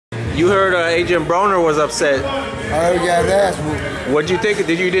You heard Adrian Broner was upset. I heard he got his ass whooped. What'd you think?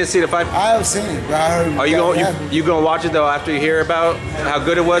 You didn't see the fight? I haven't seen it, but I heard. Are you gonna watch it though after you hear about how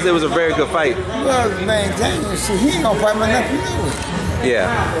good it was? It was a very good fight. Well, man, dang, shit, he ain't gonna fight my nephew anyway. Yeah.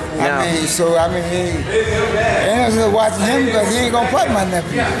 Now, I mean, ain't no watching him because he ain't gonna fight my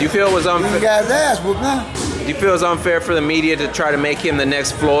nephew. Do you feel it was unfair? He got his ass whooped now. Do you feel it's unfair for the media to try to make him the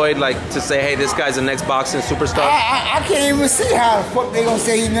next Floyd, like to say, hey, this guy's the next boxing superstar? I can't even see how the fuck they gonna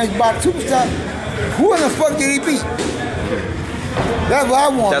say he's the next boxing superstar. Who in the fuck did he beat? That's what I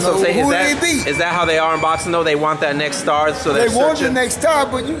want. That's what I'm saying. Who did he beat? Is that how they are in boxing though? They want that next star, so they want the next star,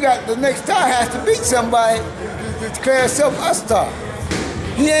 but you got the next star has to beat somebody to declare himself a star.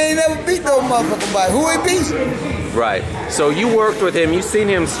 He ain't never beat no motherfucking body. Who he beat? Right. So you worked with him. You seen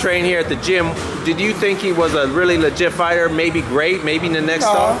him train here at the gym. Did you think he was a really legit fighter? Maybe great. Maybe the next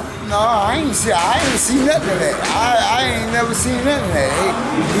star. No, I ain't seen nothing of that. I ain't never seen nothing of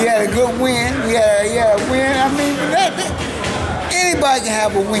that. He had a good win. He had a win. I mean, anybody can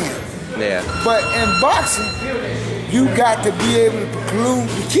have a win. Yeah. But in boxing, you got to be able to conclude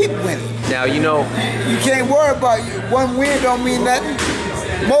to keep winning. Now you know you can't worry about one win. Don't mean nothing.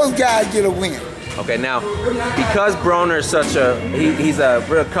 Most guys get a win. Okay, now because Broner's such he's a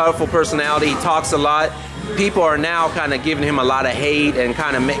real colorful personality. He talks a lot. People are now kind of giving him a lot of hate and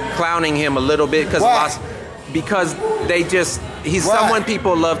kind of clowning him a little bit because he's someone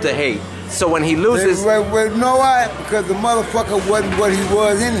people love to hate. So when he loses, well, you know why? Because the motherfucker wasn't what he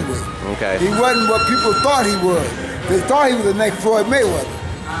was anyway. Okay. He wasn't what people thought he was. They thought he was the next Floyd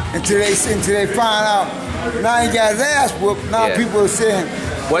Mayweather until they find out. Now he got his ass whooped. Now people are saying,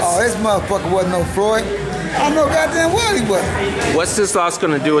 "Oh, this motherfucker wasn't no Floyd." I know goddamn well he wasn't. What's this loss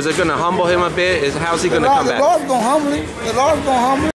gonna do? Is it gonna humble him a bit? How's he gonna come back? The loss gonna humble him. The loss gonna humble him.